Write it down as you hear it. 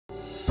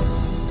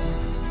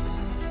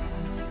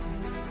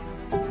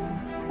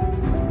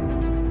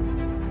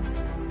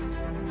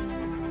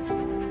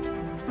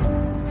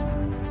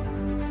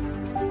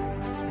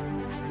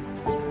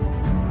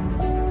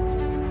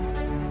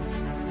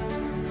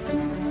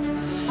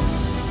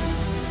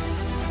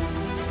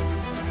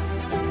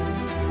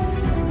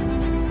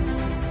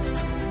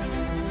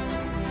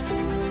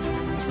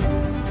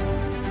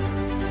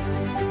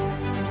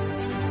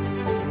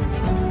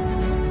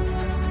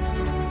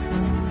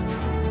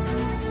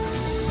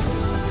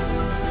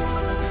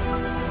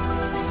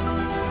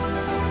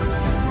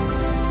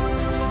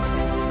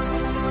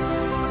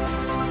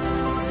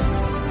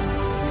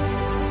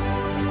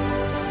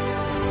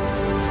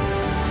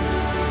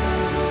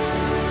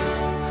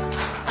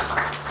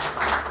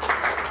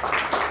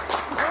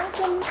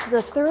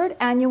the third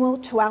annual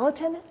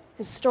Tualatin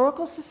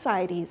Historical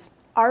Society's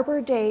Arbor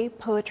Day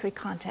Poetry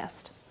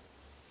Contest.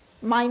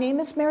 My name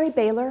is Mary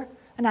Baylor,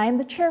 and I am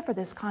the chair for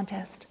this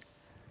contest.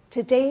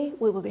 Today,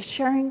 we will be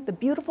sharing the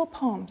beautiful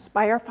poems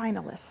by our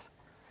finalists.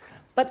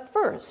 But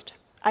first,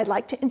 I'd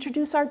like to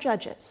introduce our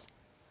judges.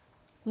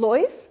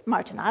 Loyce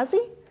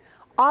Martinazzi,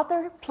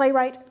 author,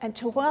 playwright, and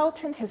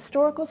Tualatin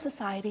Historical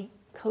Society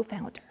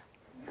co-founder.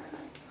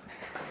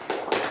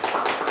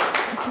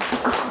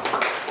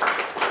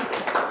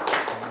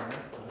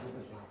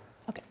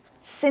 Okay.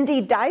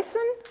 Cindy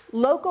Dyson,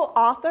 local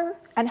author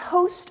and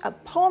host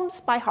of Poems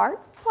by Heart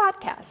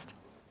podcast.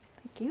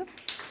 Thank you.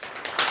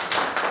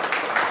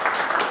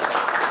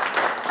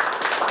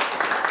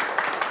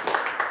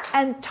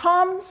 And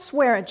Tom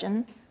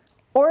Swearingen,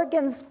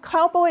 Oregon's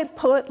Cowboy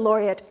Poet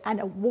Laureate and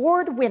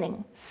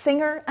award-winning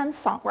singer and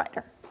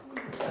songwriter.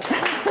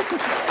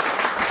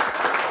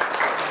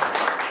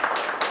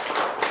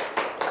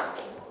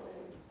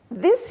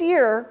 This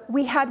year,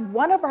 we had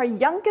one of our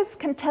youngest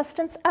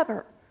contestants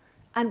ever,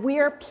 and we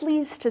are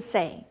pleased to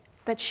say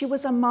that she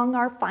was among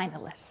our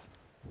finalists.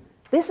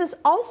 This is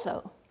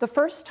also the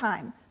first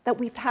time that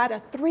we've had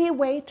a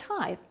three-way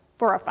tie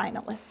for our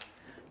finalists.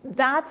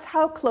 That's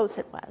how close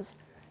it was,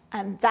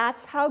 and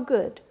that's how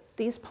good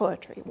these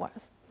poetry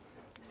was.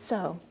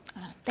 So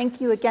thank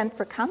you again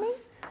for coming.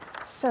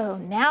 So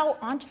now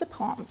on to the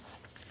poems.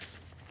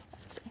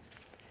 Let's see.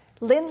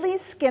 Lindley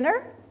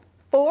Skinner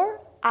for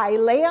I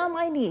Lay on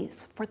My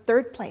Knees for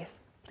third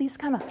place. Please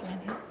come up,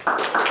 Lindley.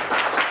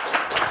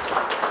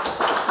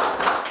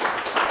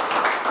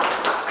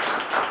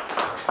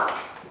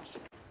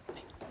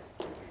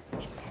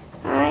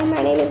 Hi,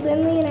 my name is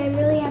Lindley, and I'm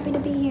really happy to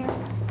be here.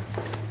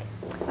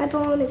 My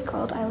poem is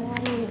called I Lay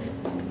on My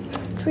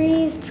Knees.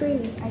 Trees,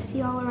 trees, I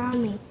see all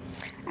around me.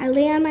 I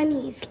lay on my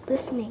knees,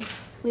 listening,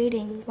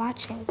 waiting,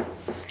 watching.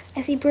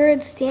 I see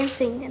birds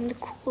dancing in the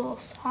cool,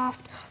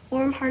 soft,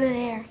 warm-hearted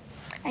air.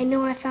 I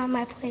know I found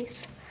my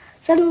place.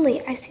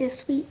 Suddenly, I see a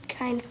sweet,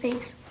 kind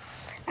face.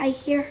 I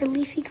hear her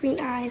leafy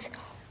green eyes,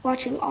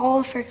 watching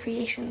all of her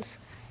creations.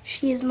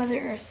 She is Mother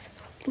Earth.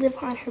 We live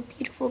on her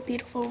beautiful,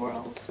 beautiful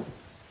world.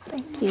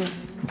 Thank you.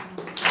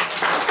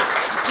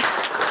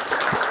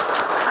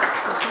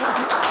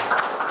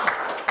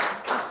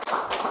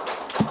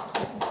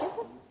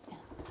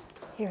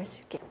 Here's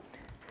your gift.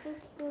 Thank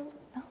you.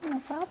 Oh, no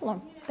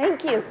problem.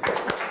 Thank you.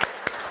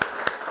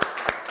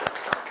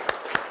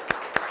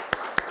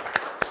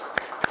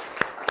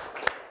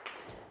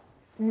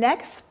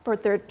 Next, for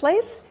third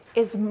place,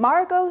 is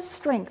Margot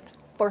Strength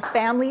for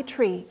Family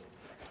Tree.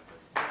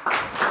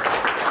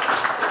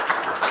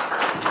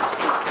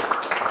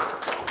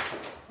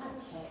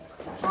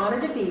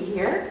 Honored to be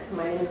here.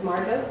 My name is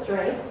Margot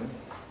Strength.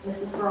 This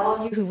is for all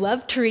of you who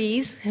love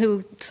trees,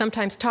 who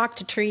sometimes talk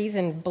to trees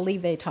and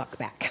believe they talk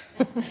back.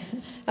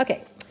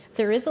 Okay,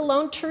 there is a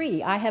lone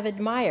tree I have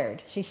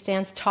admired. She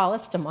stands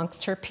tallest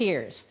amongst her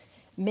peers.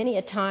 Many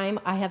a time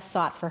I have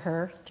sought for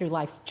her through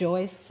life's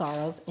joys,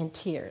 sorrows, and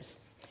tears.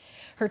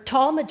 Her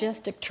tall,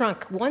 majestic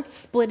trunk once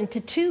split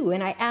into two,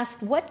 and I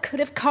asked what could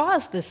have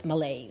caused this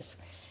malaise.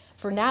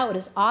 For now it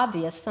is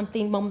obvious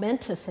something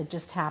momentous had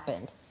just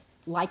happened,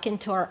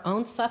 likened to our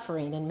own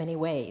suffering in many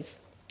ways.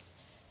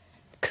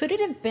 Could it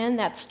have been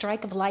that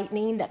strike of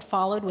lightning that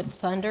followed with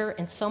thunder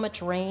and so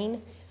much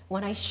rain?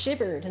 When I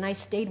shivered and I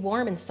stayed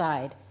warm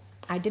inside,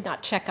 I did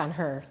not check on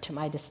her to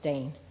my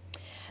disdain.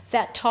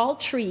 That tall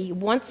tree,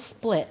 once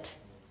split,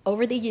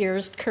 over the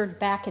years curved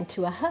back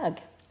into a hug.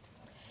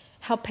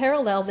 How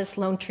parallel this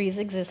lone tree's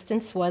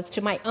existence was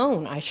to my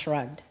own, I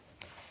shrugged.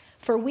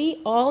 For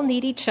we all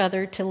need each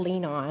other to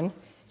lean on,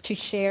 to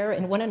share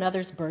in one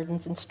another's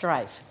burdens and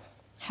strife.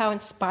 How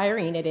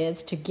inspiring it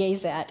is to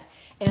gaze at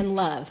and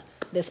love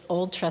this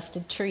old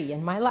trusted tree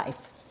in my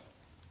life.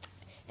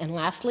 And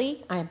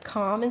lastly, I am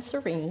calm and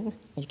serene,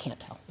 you can't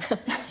tell,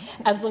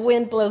 as the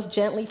wind blows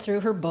gently through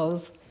her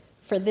boughs,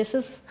 for this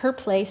is her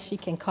place she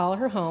can call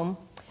her home,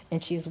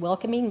 and she is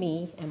welcoming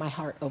me, and my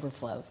heart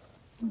overflows.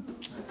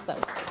 So.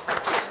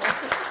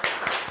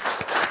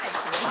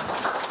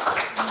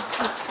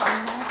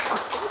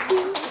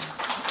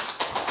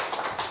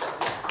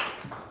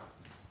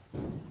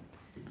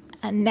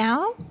 And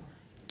now,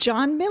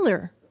 John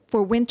Miller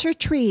for Winter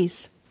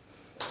Trees.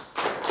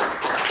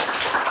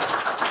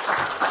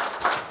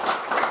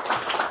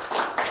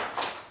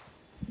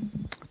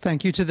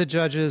 Thank you to the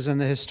judges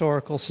and the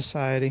Historical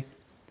Society.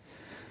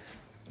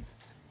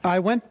 I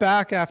went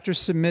back after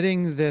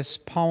submitting this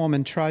poem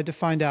and tried to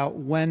find out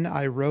when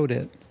I wrote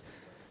it.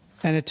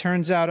 And it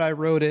turns out I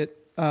wrote it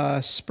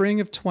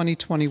spring of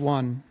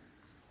 2021.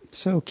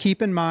 So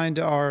keep in mind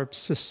our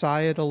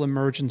societal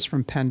emergence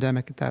from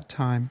pandemic at that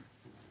time.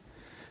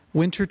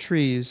 Winter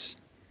trees.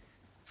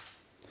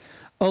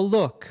 A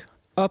look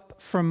up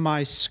from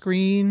my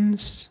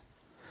screens,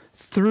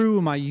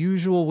 through my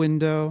usual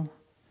window,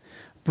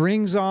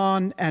 brings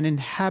on an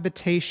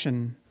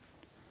inhabitation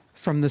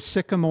from the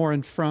sycamore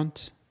in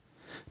front,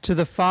 To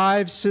the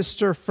 5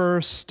 sister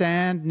firs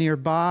stand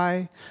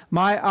nearby,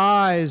 my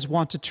eyes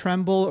want to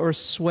tremble or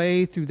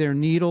sway through their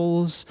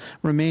needles,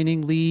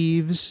 remaining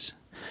leaves.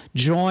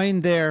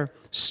 Join their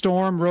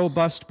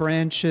storm-robust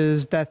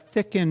branches that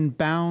thicken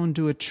bound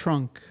to a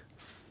trunk.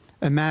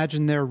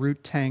 Imagine their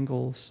root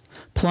tangles,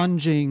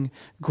 plunging,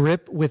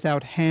 grip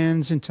without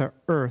hands into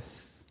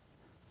earth,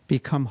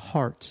 become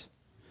heart.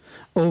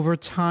 Over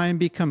time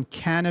become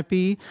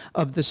canopy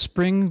of the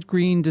spring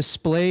green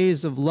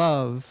displays of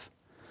love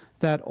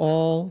that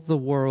all the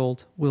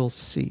world will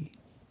see.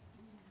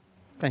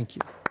 Thank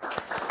you. Thank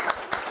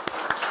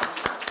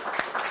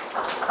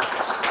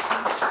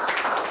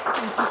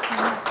you so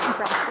much.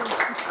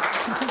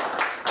 Congratulations.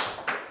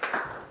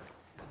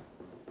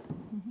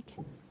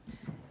 Okay.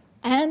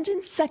 And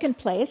in second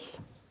place,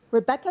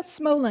 Rebecca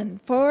Smolin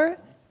for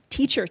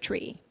Teacher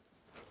Tree.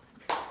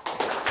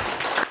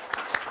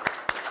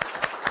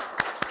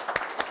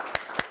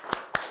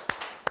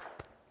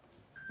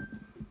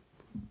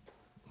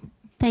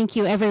 Thank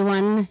you,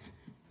 everyone,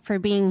 for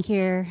being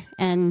here,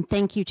 and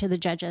thank you to the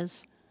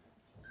judges.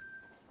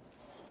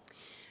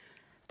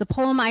 The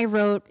poem I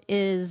wrote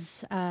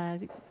is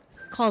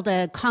called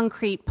a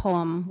concrete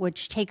poem,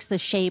 which takes the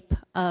shape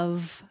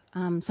of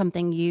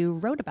something you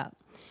wrote about.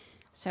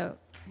 So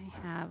I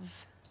have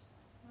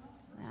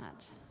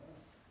that.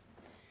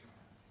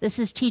 This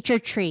is Teacher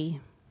Tree.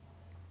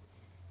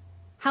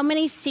 How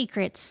many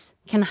secrets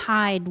can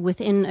hide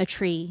within a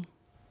tree?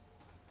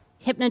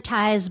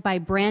 Hypnotized by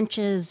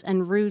branches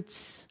and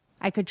roots,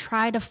 I could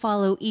try to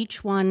follow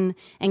each one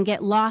and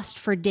get lost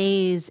for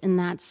days in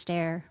that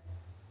stare.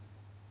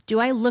 Do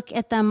I look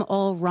at them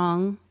all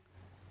wrong?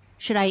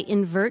 Should I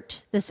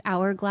invert this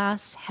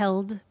hourglass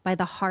held by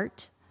the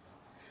heart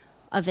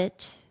of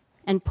it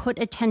and put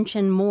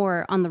attention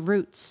more on the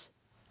roots?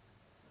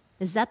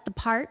 Is that the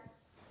part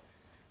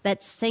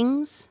that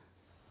sings?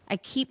 I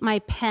keep my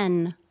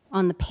pen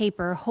on the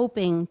paper,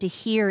 hoping to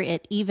hear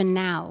it even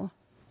now.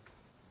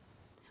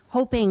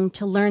 Hoping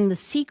to learn the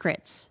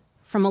secrets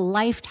from a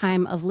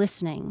lifetime of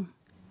listening,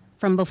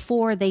 from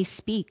before they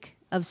speak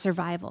of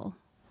survival.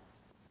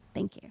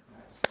 Thank you.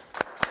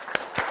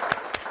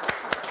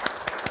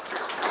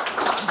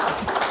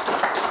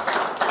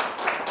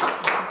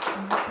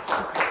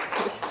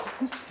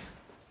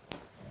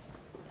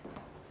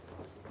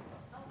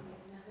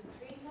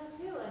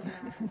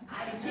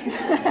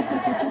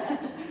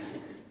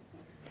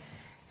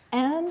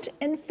 And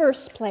in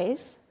first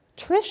place,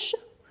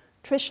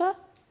 Trisha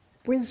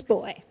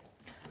Brisboy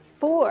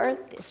for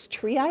This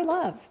Tree I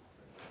Love.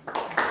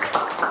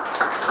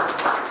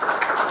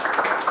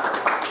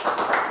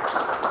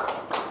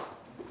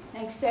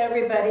 Thanks to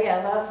everybody.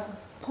 I love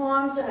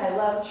poems and I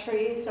love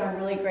trees, so I'm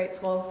really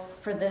grateful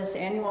for this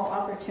annual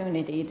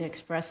opportunity to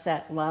express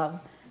that love.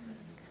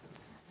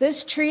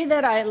 This tree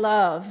that I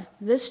love,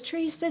 this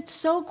tree sits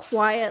so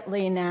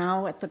quietly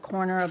now at the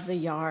corner of the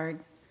yard,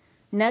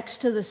 next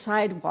to the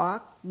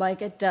sidewalk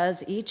like it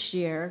does each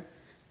year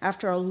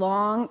after a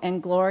long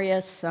and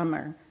glorious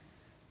summer.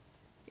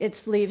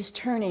 Its leaves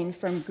turning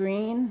from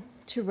green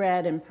to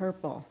red and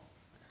purple.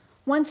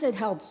 Once it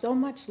held so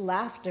much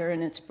laughter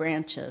in its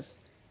branches,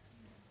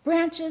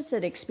 branches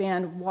that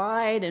expand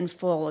wide and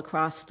full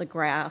across the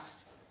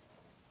grass,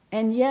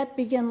 and yet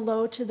begin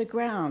low to the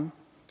ground,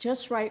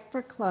 just right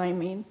for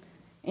climbing,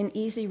 in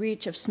easy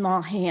reach of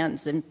small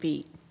hands and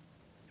feet.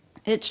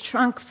 Its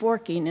trunk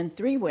forking in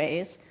 3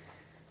 ways,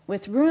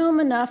 with room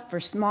enough for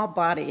small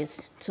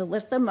bodies to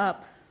lift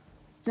themselves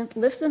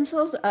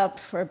up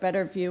for a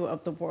better view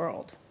of the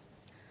world.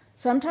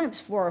 Sometimes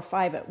 4 or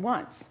 5 at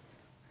once,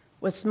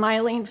 with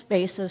smiling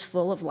faces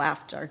full of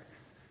laughter,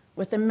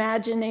 with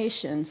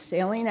imagination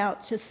sailing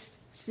out to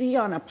sea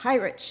on a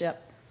pirate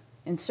ship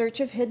in search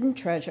of hidden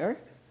treasure,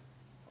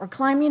 or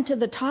climbing to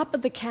the top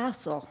of the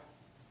castle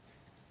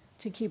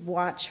to keep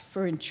watch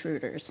for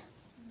intruders.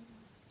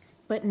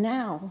 But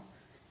now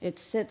it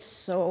sits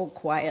so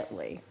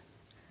quietly.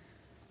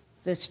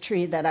 This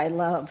tree that I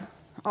love,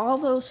 all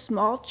those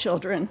small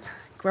children,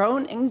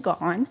 grown and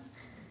gone,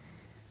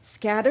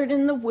 scattered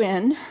in the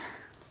wind,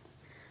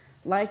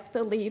 like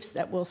the leaves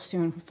that will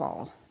soon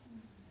fall.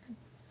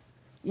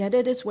 Yet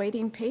it is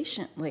waiting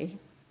patiently,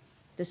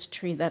 this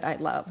tree that I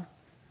love,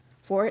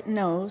 for it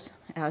knows,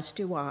 as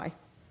do I,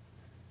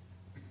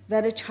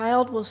 that a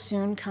child will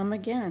soon come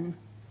again,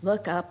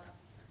 look up,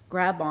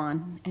 grab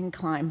on, and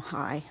climb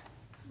high.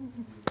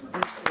 Thank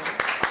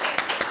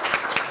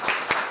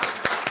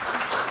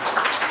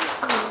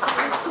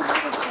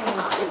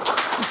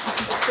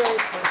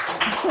you.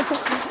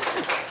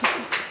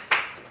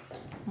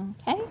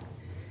 Okay.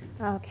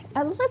 Okay.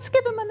 Let's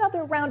give them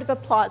another round of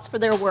applause for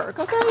their work,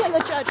 okay, and the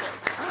judges.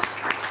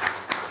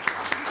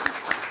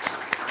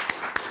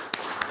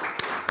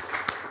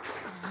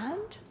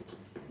 And,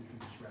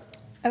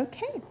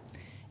 okay.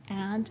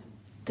 And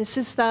this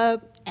is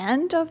the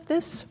end of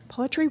this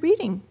poetry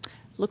reading.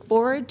 Look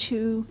forward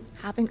to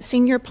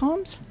seeing your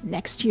poems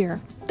next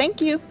year.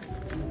 Thank you.